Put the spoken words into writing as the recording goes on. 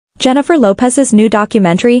Jennifer Lopez's new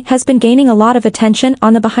documentary has been gaining a lot of attention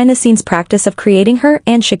on the behind-the-scenes practice of creating her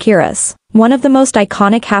and Shakira's, one of the most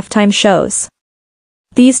iconic halftime shows.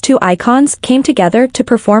 These two icons came together to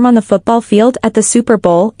perform on the football field at the Super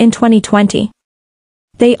Bowl in 2020.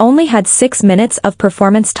 They only had 6 minutes of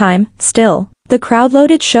performance time. Still, the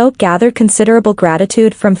crowd-loaded show gathered considerable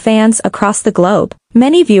gratitude from fans across the globe,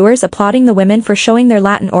 many viewers applauding the women for showing their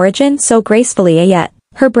Latin origin so gracefully. Yet,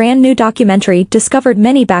 her brand new documentary discovered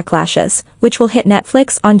many backlashes, which will hit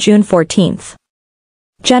Netflix on June 14th.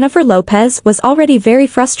 Jennifer Lopez was already very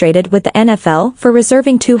frustrated with the NFL for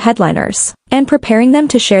reserving 2 headliners and preparing them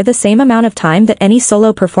to share the same amount of time that any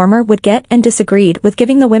solo performer would get, and disagreed with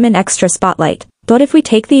giving the women extra spotlight. But if we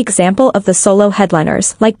take the example of the solo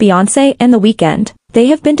headliners like Beyoncé and The Weeknd, they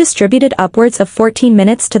have been distributed upwards of 14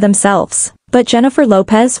 minutes to themselves. But Jennifer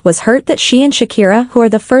Lopez was hurt that she and Shakira, who are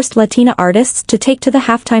the first Latina artists to take to the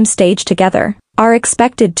halftime stage together, are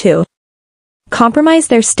expected to compromise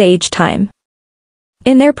their stage time.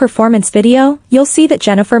 In their performance video, you'll see that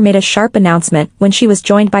Jennifer made a sharp announcement when she was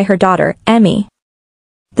joined by her daughter, Emmy.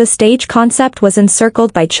 The stage concept was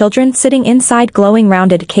encircled by children sitting inside glowing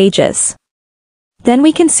rounded cages. Then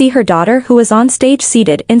we can see her daughter, who was on stage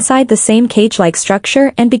seated inside the same cage-like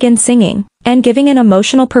structure, and begin singing and giving an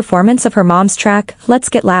emotional performance of her mom's track, Let's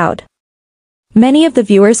Get Loud. Many of the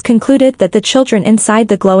viewers concluded that the children inside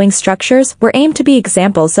the glowing structures were aimed to be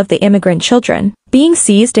examples of the immigrant children being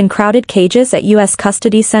seized in crowded cages at U.S.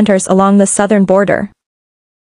 custody centers along the southern border.